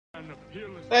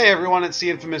Hey everyone, it's the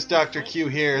infamous Dr. Q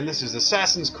here, and this is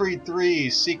Assassin's Creed 3,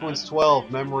 Sequence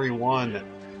 12, Memory 1.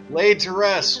 Laid to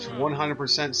rest, 100%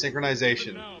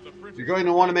 synchronization. You're going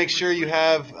to want to make sure you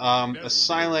have a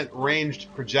silent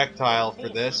ranged projectile for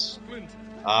this.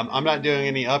 I'm not doing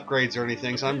any upgrades or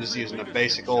anything, so I'm just using a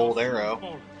basic old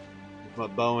arrow, a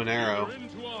bow and arrow.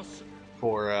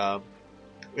 For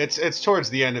it's towards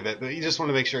the end of it, but you just want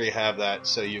to make sure you have that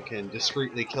so you can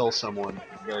discreetly kill someone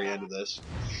at the very end of this.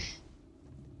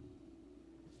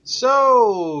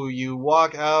 So, you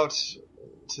walk out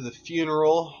to the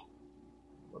funeral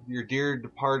of your dear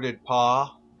departed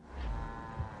pa,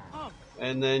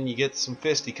 and then you get some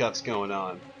fisticuffs going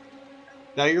on.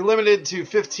 Now, you're limited to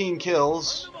 15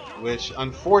 kills, which,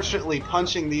 unfortunately,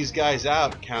 punching these guys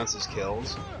out counts as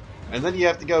kills. And then you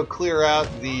have to go clear out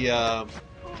the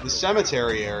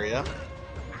cemetery area,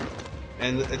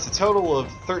 and it's a total of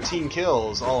 13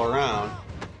 kills all around.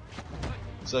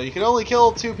 So you can only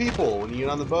kill 2 people when you get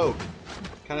on the boat.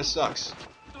 Kinda sucks.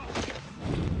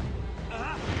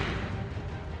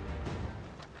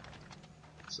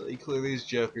 So you clear these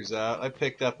jokers out. I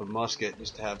picked up a musket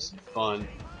just to have some fun.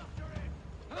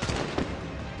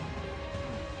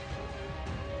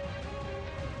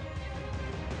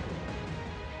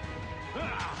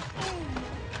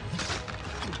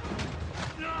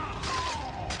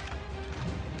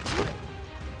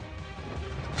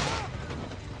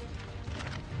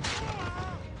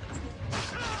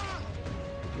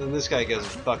 Then this guy goes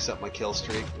and fucks up my kill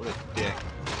streak. What a dick.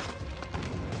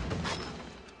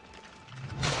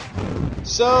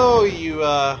 So you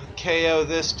KO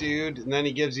this dude, and then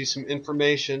he gives you some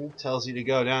information, tells you to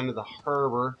go down to the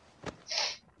harbor.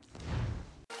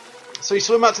 So you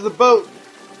swim out to the boat.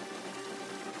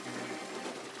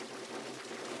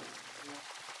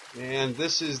 And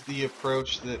this is the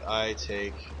approach that I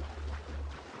take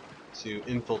to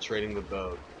infiltrating the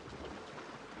boat.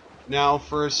 Now,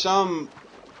 for some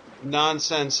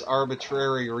nonsense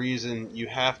arbitrary reason, you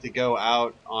have to go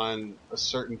out on a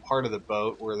certain part of the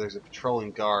boat where there's a patrolling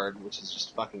guard, which is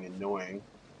just fucking annoying.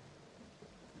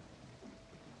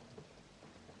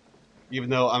 Even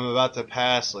though I'm about to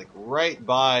pass like right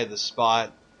by the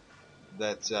spot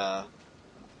that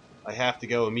I have to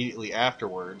go immediately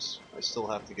afterwards, I still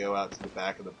have to go out to the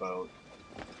back of the boat.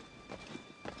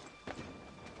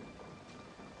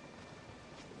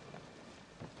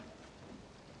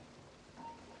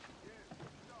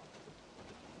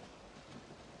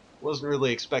 Wasn't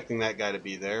really expecting that guy to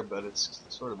be there, but it's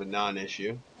sort of a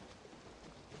non-issue.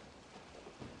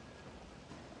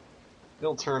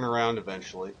 He'll turn around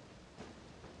eventually.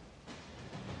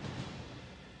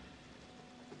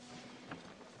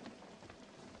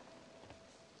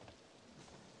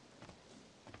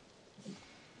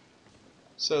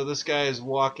 So this guy is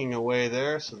walking away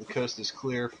there, so the coast is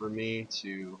clear for me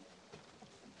to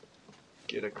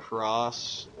get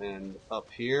across and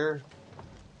up here.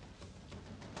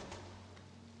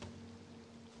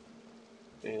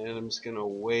 And I'm just going to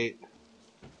wait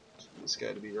for this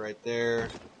guy to be right there,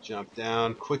 jump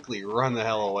down, quickly run the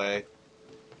hell away.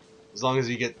 As long as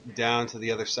you get down to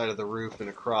the other side of the roof and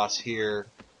across here,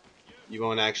 you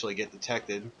won't actually get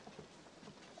detected.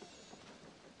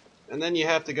 And then you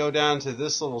have to go down to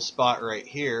this little spot right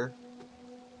here.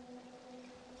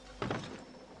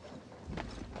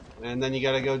 And then you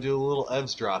got to go do a little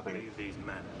eavesdropping.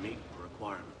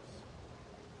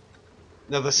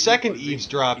 Now the second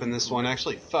eavesdrop in this one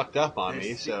actually fucked up on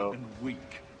me, so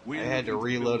I had to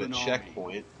reload a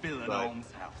checkpoint. But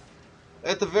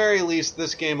at the very least,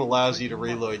 this game allows you to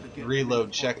reload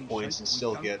checkpoints and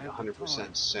still get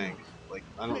 100% sync. Like,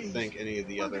 I don't think any of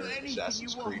the other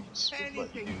Assassin's Creeds would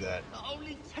let you do that.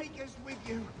 Only take us with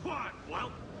you. Quiet,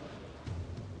 well.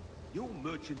 Your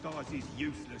merchandise is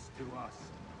useless to us.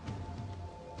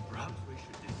 Perhaps we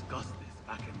should discuss this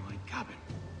back in my cabin.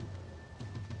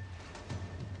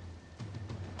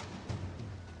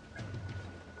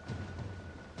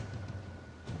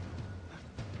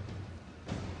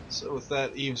 So with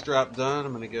that eavesdrop done,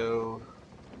 I'm going to go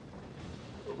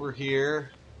over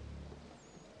here.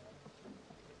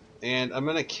 And I'm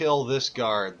going to kill this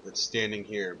guard that's standing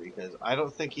here, because I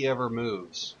don't think he ever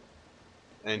moves.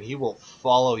 And he will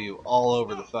follow you all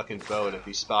over the fucking boat if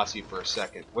he spots you for a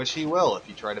second. Which he will if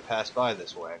you try to pass by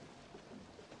this way.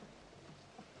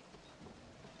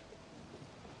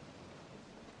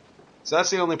 So that's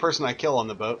the only person I kill on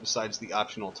the boat, besides the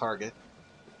optional target.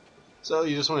 So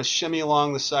you just want to shimmy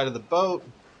along the side of the boat.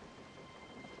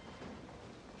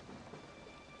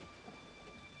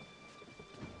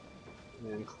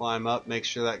 And climb up, make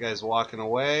sure that guy's walking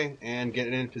away, and get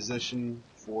in position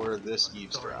for this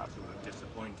eavesdrop.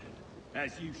 Disappointed,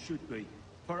 as you should be.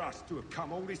 For us to have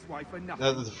come all this way for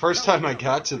nothing. The first time I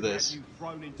got to this,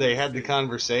 they had the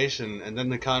conversation, and then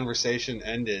the conversation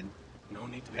ended.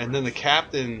 And then the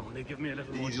captain,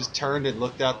 he just turned and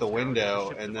looked out the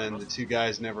window, and then the two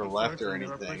guys never left or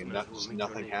anything, and just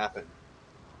nothing happened.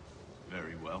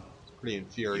 Very well. It's pretty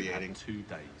infuriating. You have 2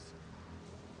 days.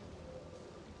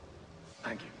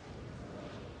 Thank you.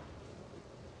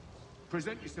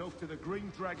 Present yourself to the Green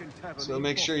Dragon Tavern. So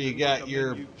make sure you got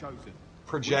your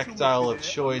projectile of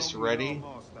choice ready.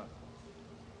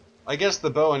 I guess the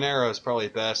bow and arrow is probably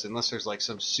best, unless there's like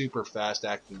some super fast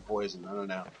acting poison. I don't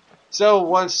know. So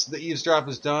once the eavesdrop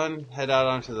is done, head out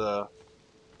onto the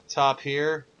top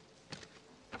here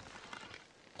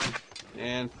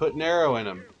and put an arrow in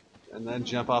him, and then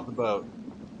jump off the boat.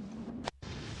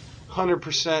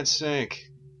 100% sync.